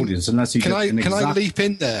audience, unless you can I leap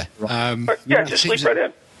in there? Just leap right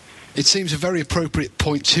in. It seems a very appropriate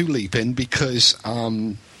point to leap in, because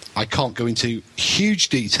I can't go into huge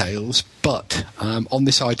details, but on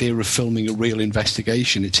this idea of filming a real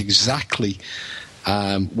investigation, it's exactly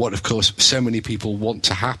what, of course, so many people want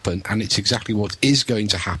to happen, and it's exactly what is going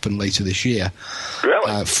to happen later this year. Really?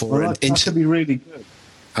 That could be really good.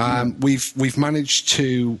 We've managed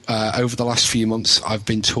to, over the last few months, I've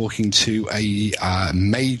been talking to a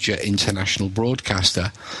major international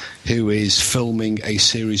broadcaster who is filming a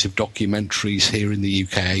series of documentaries here in the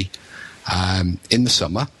UK in the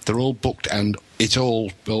summer. They're all booked and it's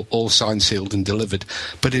all signed, sealed and delivered,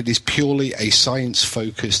 but it is purely a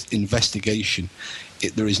science-focused investigation.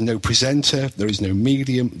 There is no presenter, there is no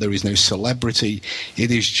medium, there is no celebrity.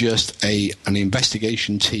 It is just an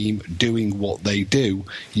investigation team doing what they do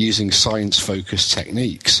using science-focused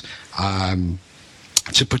techniques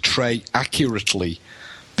to portray accurately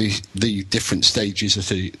the different stages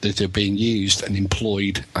that are being used and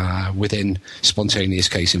employed within spontaneous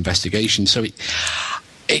case investigation. So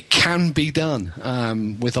it can be done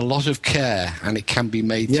with a lot of care, and it can be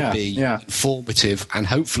made to be informative and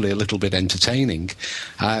hopefully a little bit entertaining.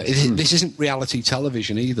 This isn't reality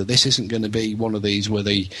television either. This isn't going to be one of these where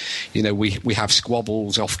we have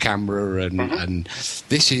squabbles off camera, and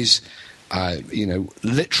this is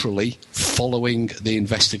literally following the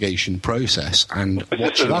investigation process. And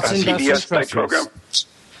that's a CBS type program.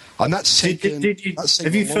 And that's taken.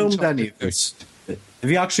 Have you filmed any of this? Have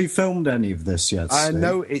you actually filmed any of this yet?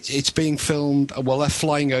 No, it's being filmed. Well, they're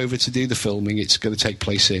flying over to do the filming. It's going to take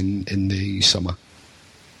place in the summer.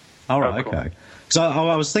 All right, okay. So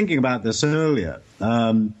I was thinking about this earlier,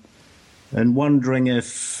 and wondering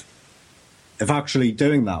if actually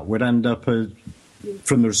doing that would end up, from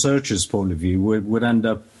the researcher's point of view, would end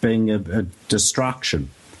up being a distraction.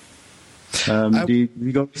 Have you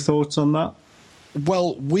got any thoughts on that?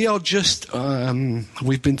 Well, we are just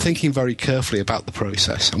we've been thinking very carefully about the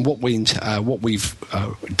process, and what we've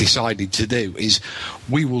decided to do is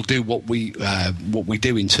we will do what we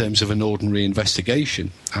do in terms of an ordinary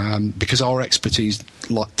investigation, because our expertise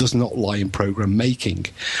does not lie in program making.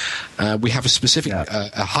 We have a specific,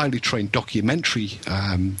 a highly trained documentary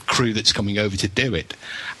crew that's coming over to do it,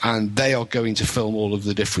 and they are going to film all of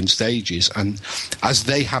the different stages, and as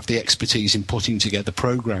they have the expertise in putting together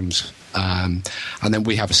programs. And then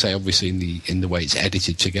we have a say, obviously, in the way it's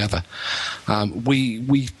edited together.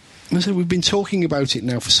 We've been talking about it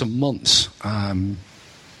now for some months, and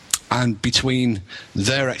between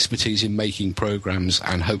their expertise in making programs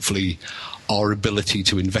and hopefully our ability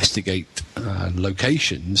to investigate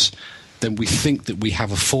locations, then we think that we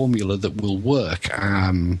have a formula that will work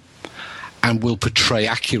and will portray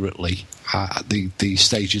accurately the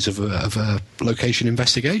stages of a location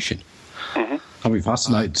investigation. I'll be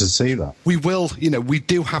fascinated to see that. We will, we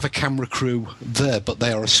do have a camera crew there, but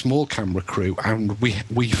they are a small camera crew, and we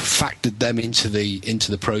factored them into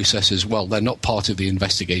the process as well. They're not part of the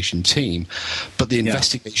investigation team, but the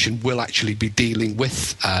investigation will actually be dealing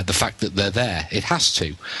with the fact that they're there. It has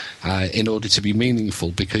to, in order to be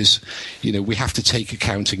meaningful, because we have to take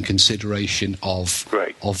account and consideration of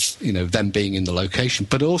them being in the location,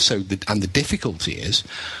 but also the difficulty is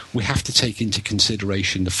we have to take into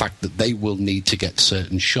consideration the fact that they will need to get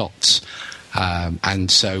certain shots, and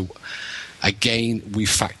so again we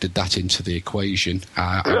factored that into the equation,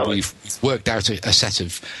 and we've worked out a set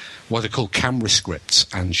of what are called camera scripts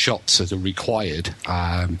and shots that are required,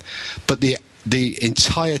 but the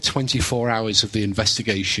entire 24 hours of the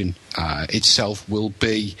investigation itself will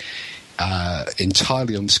be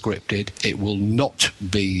entirely unscripted. It will not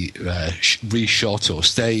be reshot or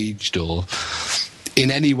staged or in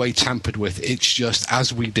any way tampered with. It's just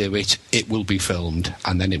as we do it, it will be filmed,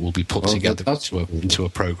 and then it will be put together into a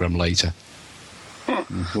program later.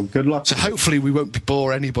 Well, good luck. So hopefully we won't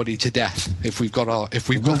bore anybody to death if we've got it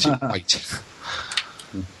right.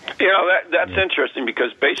 That's interesting,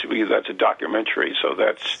 because basically that's a documentary, so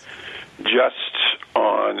that's just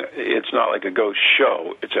on. It's not like a ghost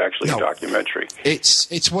show. It's actually a documentary.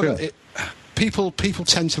 It's what people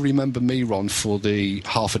tend to remember me, Ron, for the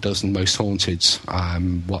half a dozen most haunteds.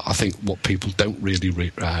 I think what people don't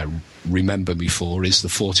really remember me for is the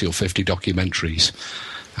 40 or 50 documentaries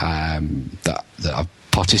that I've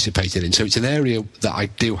participated in. So it's an area that I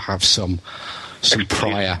do have some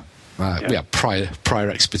prior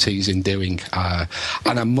expertise in doing, and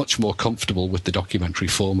I'm much more comfortable with the documentary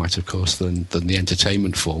format, of course, than the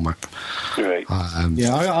entertainment format. Right.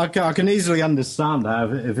 I can easily understand how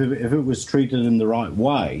if it was treated in the right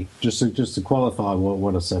way. Just to qualify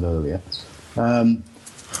what I said earlier,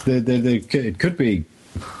 it could be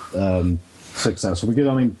successful. Because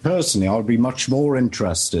I mean, personally, I'd be much more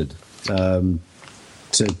interested to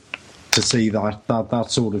see that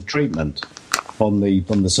sort of treatment on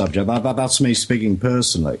the subject. That's me speaking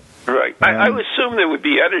personally. Right. I would assume there would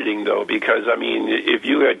be editing, though, because, I mean, if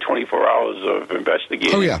you had 24 hours of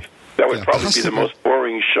investigating, that would probably be the most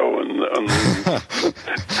boring show on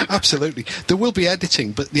the Absolutely. There will be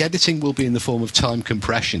editing, but the editing will be in the form of time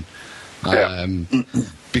compression.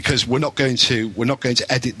 Because we're not going to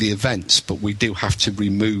edit the events, but we do have to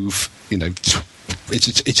remove,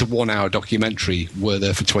 it's a 1 hour documentary. We're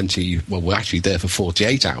there for we're actually there for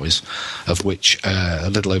 48 hours, of which a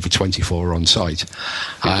little over 24 are on site.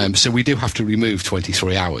 So we do have to remove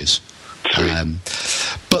 23 hours.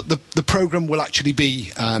 But the program will actually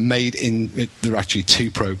be made there are actually two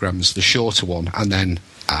programs, the shorter one, and then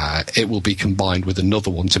it will be combined with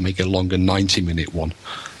another one to make a longer 90-minute one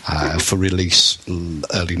for release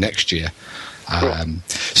early next year.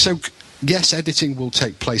 So yes, editing will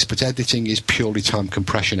take place, but editing is purely time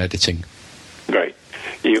compression editing. Right.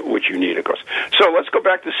 Which you need, of course. So let's go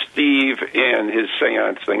back to Steve and his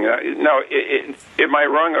seance thing. Now, am I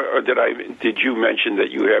wrong, or did you mention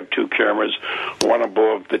that you have two cameras, one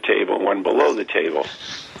above the table and one below the table?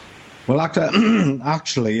 Well,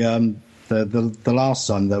 actually, the last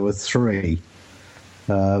time there were three.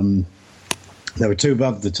 There were two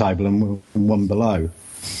above the table and one below,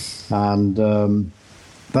 and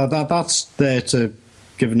that's there to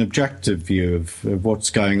give an objective view of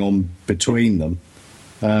what's going on between them.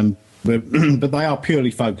 But they are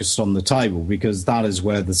purely focused on the table because that is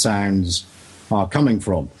where the sounds are coming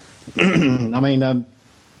from. I mean,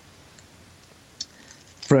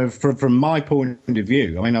 from my point of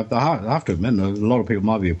view, I mean, I have to admit, a lot of people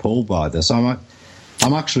might be appalled by this. I'm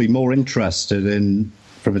actually more interested in,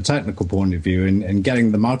 from a technical point of view, in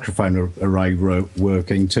getting the microphone array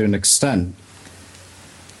working to an extent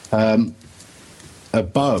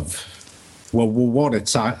above what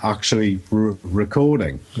it's actually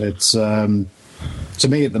recording. It's to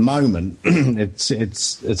me at the moment,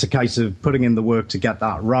 it's a case of putting in the work to get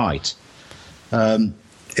that right.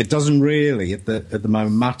 It doesn't really at the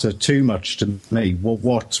moment matter too much to me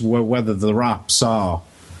whether the raps are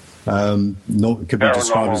could be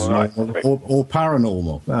described as normal or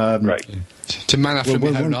paranormal. Right. To man after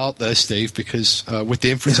my own art there, Steve, because with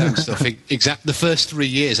the infrasound stuff, the first 3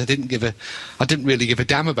 years I didn't really give a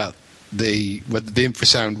damn about whether the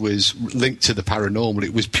infrasound was linked to the paranormal.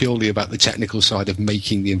 It was purely about the technical side of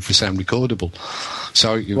making the infrasound recordable.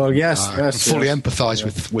 So, I fully empathise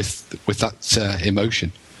with that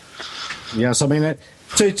emotion. Yes, I mean,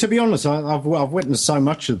 to be honest, I've witnessed so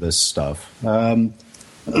much of this stuff. I'm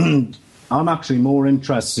actually more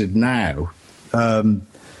interested now in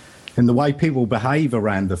the way people behave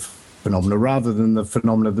around the phenomena rather than the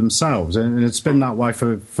phenomena themselves, and it's been that way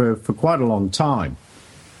for quite a long time.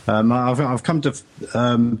 I've come to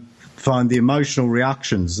find the emotional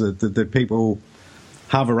reactions that people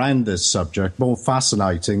have around this subject more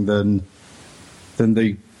fascinating than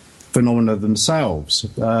the phenomena themselves.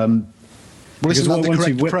 Well, isn't that the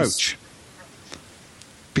correct approach?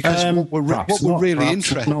 Because what we're really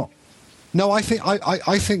interested in. No, I think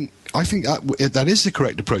that is the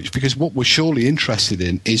correct approach, because what we're surely interested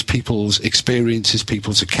in is people's experiences,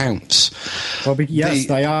 people's accounts. Well, yes,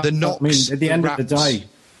 they are. The knocks, I mean, at the end of the day.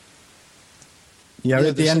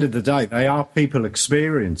 At the end of the day, they are people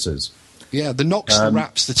experiences. Yeah, the knocks, the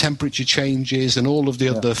raps, the temperature changes, and all of the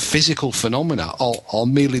other physical phenomena are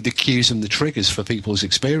merely the cues and the triggers for people's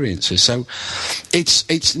experiences. So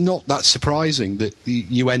it's not that surprising that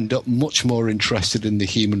you end up much more interested in the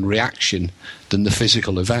human reaction than the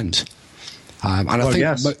physical event. I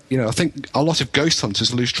think a lot of ghost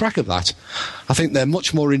hunters lose track of that. I think they're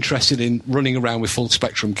much more interested in running around with full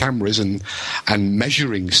spectrum cameras and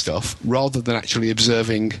measuring stuff rather than actually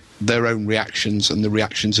observing their own reactions and the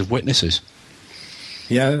reactions of witnesses.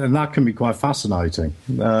 Yeah, and that can be quite fascinating,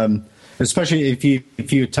 especially if you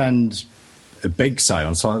attend a big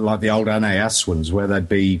seance like the old NAS ones, where there'd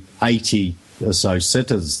be 80 or so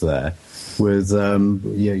sitters there with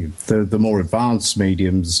the more advanced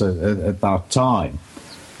mediums at that time.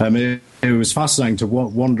 It was fascinating to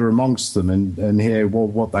wander amongst them and hear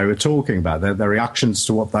what they were talking about, their reactions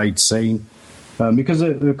to what they'd seen. Because,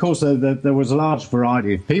 of course, there was a large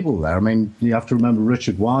variety of people there. I mean, you have to remember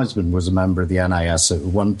Richard Wiseman was a member of the NAS at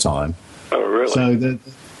one time. Oh, really? So, there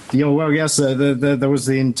was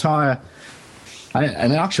the entire...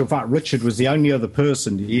 And in actual fact, Richard was the only other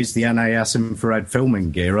person to use the NAS infrared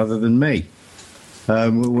filming gear other than me,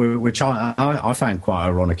 which I found quite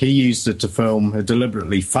ironic. He used it to film a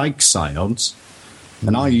deliberately fake seance,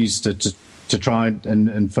 and I used it to try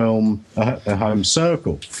and film a home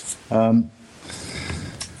circle. And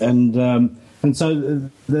so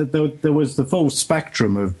there was the full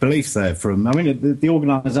spectrum of belief there. The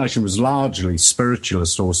organisation was largely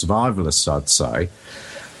spiritualist or survivalist, I'd say.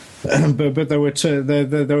 But there were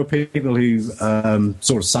people who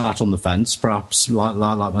sort of sat on the fence, perhaps like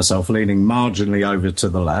myself, leaning marginally over to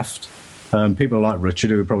the left. People like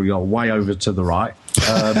Richard, who probably got way over to the right.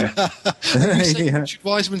 Richard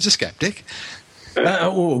Wiseman's a skeptic?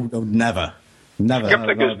 Never.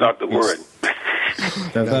 Skeptic is not the word.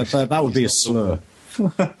 That would be a slur.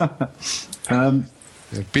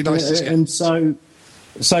 Be nice to skeptic. And so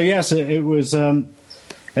yes, it was.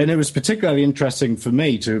 And it was particularly interesting for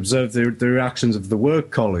me to observe the reactions of the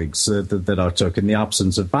work colleagues that I took in the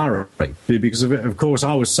absence of Barry, because of course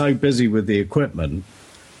I was so busy with the equipment.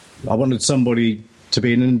 I wanted somebody to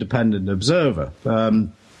be an independent observer.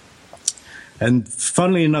 And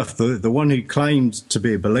funnily enough, the one who claimed to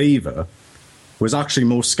be a believer was actually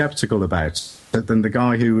more sceptical about it than the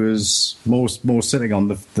guy who was more sitting on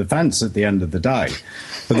the fence at the end of the day.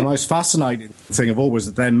 But the most fascinating thing of all was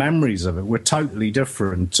that their memories of it were totally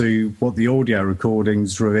different to what the audio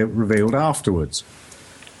recordings revealed afterwards.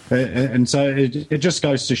 And so it just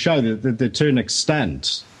goes to show that to an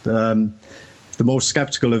extent, the more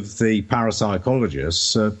sceptical of the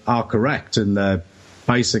parapsychologists are correct in their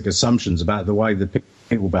basic assumptions about the way that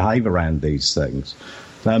people behave around these things.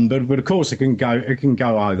 But of course, it can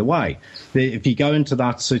go either way. If you go into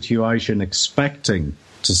that situation expecting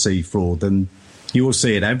to see fraud, then you will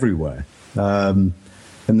see it everywhere. In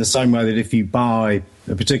the same way that if you buy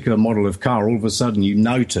a particular model of car, all of a sudden you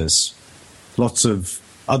notice lots of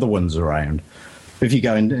other ones around. If you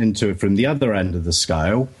go into it from the other end of the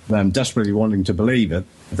scale, desperately wanting to believe it,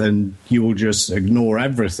 then you will just ignore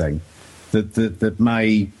everything that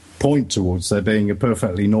may point towards there being a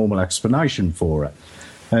perfectly normal explanation for it.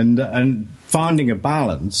 And finding a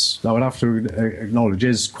balance, I would have to acknowledge,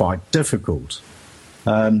 is quite difficult.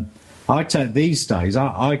 I take these days, you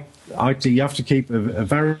have to keep a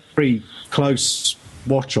very close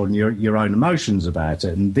watch on your own emotions about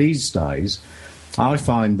it. And these days, I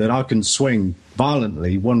find that I can swing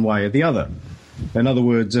violently one way or the other. In other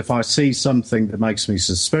words, if I see something that makes me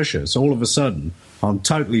suspicious, all of a sudden I'm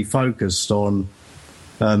totally focused on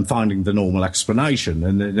finding the normal explanation,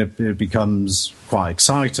 and it becomes quite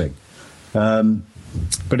exciting. But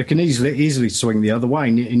it can easily swing the other way.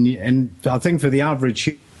 And I think for the average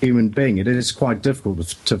human being, it is quite difficult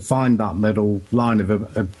to find that middle line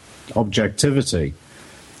of objectivity,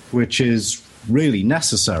 which is really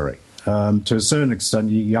necessary. To a certain extent,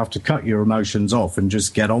 you have to cut your emotions off and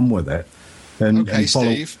just get on with it and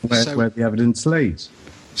follow Steve, where the evidence leads.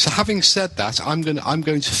 So having said that, I'm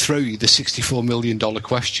going to throw you the $64 million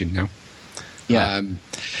question now. Yeah.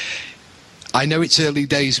 I know it's early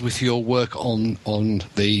days with your work on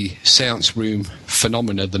the seance room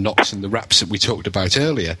phenomena, the knocks and the raps that we talked about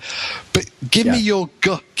earlier, but give me your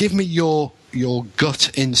gut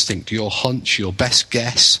instinct, your hunch, your best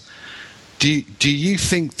guess. Do you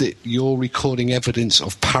think that you're recording evidence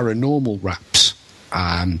of paranormal raps?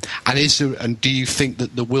 And do you think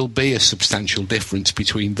that there will be a substantial difference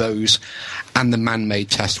between those and the man-made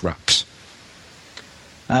test raps?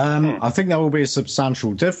 I think there will be a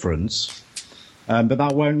substantial difference, but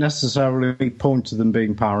that won't necessarily point to them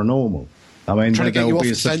being paranormal. I mean, trying to get you off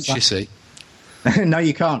the fence, you see. No,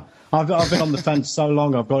 you can't. I've been on the fence so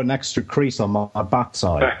long, I've got an extra crease on my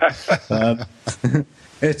backside.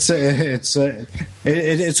 It's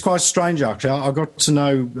quite strange, actually. I got to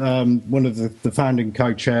know one of the founding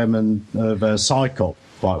co-chairmen of PsyCop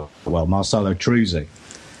quite well, Marcello Truzzi.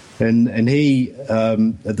 And he,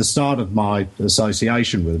 at the start of my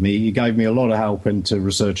association with me, he gave me a lot of help into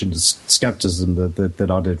research into skepticism that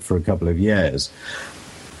I did for a couple of years.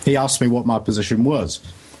 He asked me what my position was.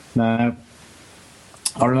 Now,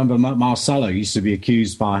 I remember Marcello used to be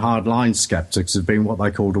accused by hardline skeptics of being what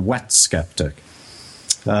they called a wet skeptic,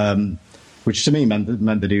 which to me meant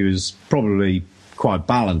that he was probably quite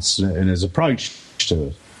balanced in his approach to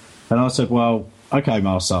it. And I said, well, okay,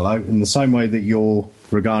 Marcello, in the same way that you're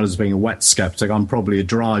regarded as being a wet skeptic, I'm probably a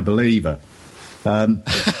dry believer. Now,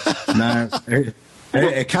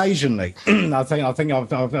 occasionally, I think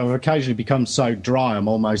I've occasionally become so dry I'm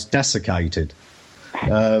almost desiccated.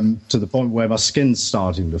 To the point where my skin's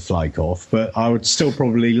starting to flake off, but I would still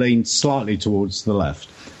probably lean slightly towards the left.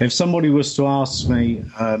 If somebody was to ask me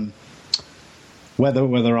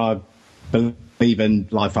whether I believe in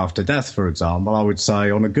life after death, for example, I would say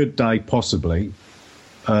on a good day, possibly.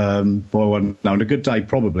 On a good day,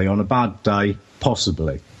 probably. On a bad day,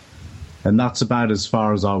 possibly. And that's about as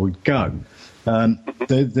far as I would go.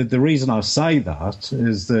 The reason I say that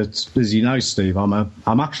is that, as you know, Steve, I'm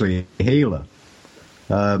actually a healer.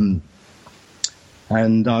 And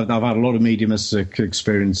I've had a lot of mediumistic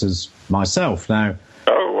experiences myself. Now,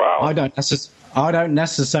 oh wow! I don't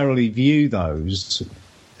necessarily view those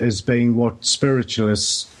as being what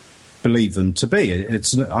spiritualists believe them to be.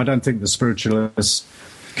 I don't think the spiritualist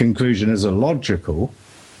conclusion is illogical.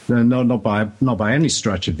 Not by any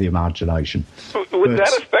stretch of the imagination. Would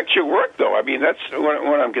that affect your work, though? I mean, that's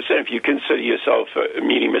what I'm concerned. If you consider yourself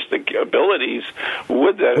mediumistic abilities,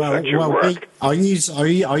 would that affect your work? I use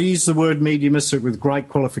the word mediumistic with great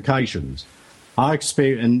qualifications. I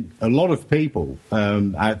experience a lot of people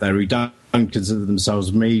out there who don't consider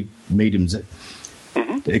themselves mediums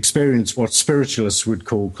experience what spiritualists would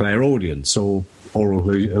call clairaudience or oral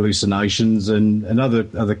hallucinations and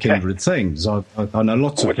other kindred things. I know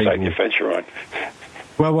lots of people. Which side defense you're on?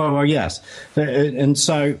 Well, yes. And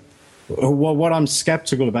so what I'm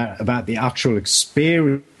sceptical about the actual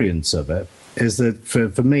experience of it is that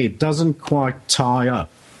for me, it doesn't quite tie up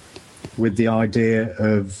with the idea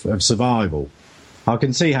of survival. I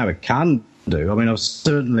can see how it can do. I mean, I've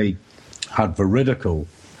certainly had veridical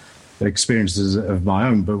experiences of my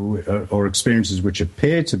own, or experiences which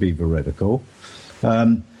appear to be veridical.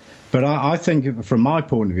 But I think, from my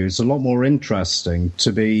point of view, it's a lot more interesting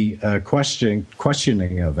to be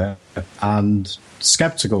questioning of it and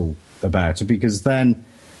sceptical about it, because then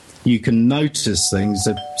you can notice things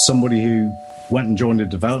that somebody who went and joined a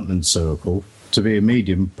development circle to be a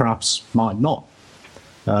medium perhaps might not.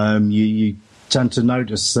 You tend to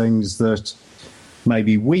notice things that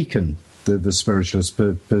maybe weaken the spiritualist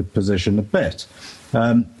position a bit.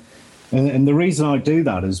 And the reason I do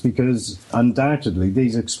that is because undoubtedly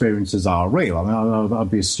these experiences are real. I mean,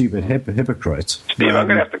 I'd be a stupid hypocrite. Steve, unfortunately, I'm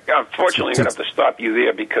going to have to stop you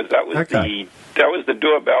there, because that was the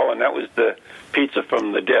doorbell, and that was the pizza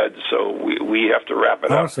from the dead. So we have to wrap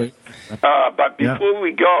it up. But before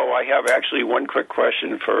we go, I have actually one quick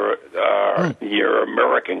question for your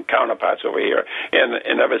American counterparts over here.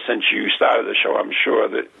 And ever since you started the show, I'm sure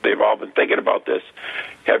that they've all been thinking about this.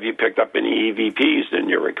 Have you picked up any EVPs in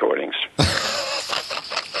your recordings?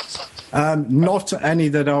 Not any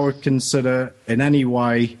that I would consider in any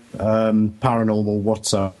way paranormal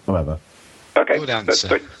whatsoever. Okay. Good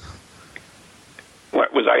answer.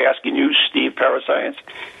 What, was I asking you, Steve Parascience?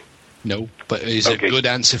 No, but it's a good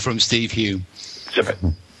answer from Steve Hume. Zip it.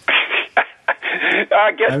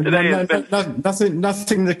 Our guest today has been...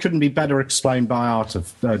 Nothing that couldn't be better explained by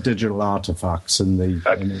digital artifacts in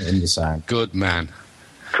the sound. Good man.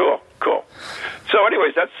 Cool. So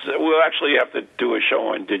anyways, we'll actually have to do a show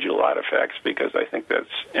on digital artifacts, because I think that's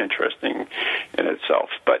interesting in itself.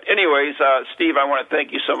 But anyways, Steve, I want to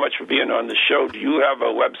thank you so much for being on the show. Do you have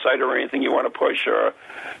a website or anything you want to push, or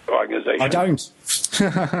organization? I don't.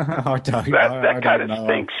 I don't. That kind of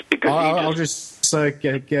stinks, because I'll just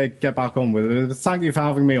get back on with it. Thank you for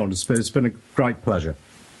having me on. It's been a great pleasure.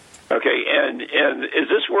 Okay, and is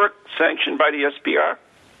this work sanctioned by the SPR?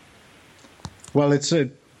 Well, it's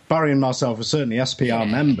Barry and myself are certainly SPR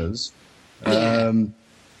members.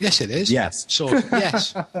 Yes, it is. Yes.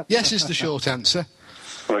 Yes. Yes is the short answer.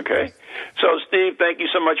 Okay. So, Steve, thank you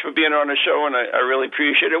so much for being on the show, and I really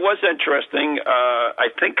appreciate it. It was interesting. I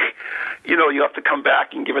think, you have to come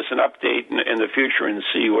back and give us an update in the future and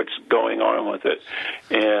see what's going on with it.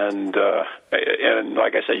 And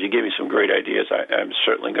like I said, you gave me some great ideas. I'm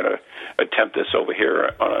certainly going to attempt this over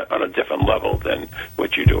here on a different level than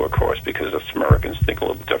what you do, of course, because us Americans think a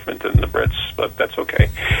little bit different than the Brits, but that's okay.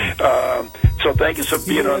 So thank you for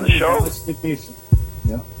being on the show.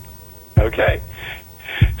 Yeah. Okay.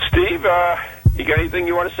 Steve, you got anything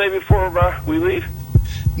you want to say before we leave?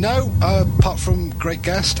 No, apart from great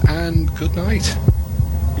guest and good night.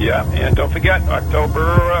 Yeah, and don't forget,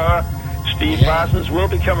 October, Steve Parsons will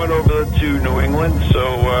be coming over to New England, so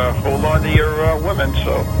hold on to your women.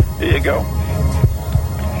 So there you go.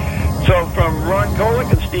 So from Ron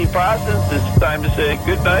Kolick and Steve Parsons, it's time to say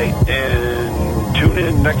good night and tune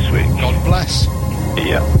in next week. God bless.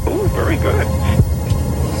 Yeah. Ooh, very good.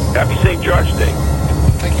 Happy St. George Day.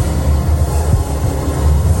 Thank you.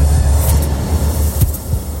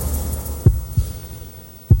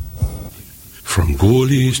 From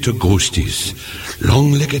ghoulies to ghosties,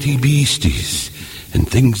 long-leggedy beasties, and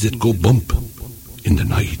things that go bump in the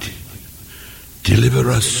night.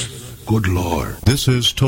 Deliver us, good Lord. This is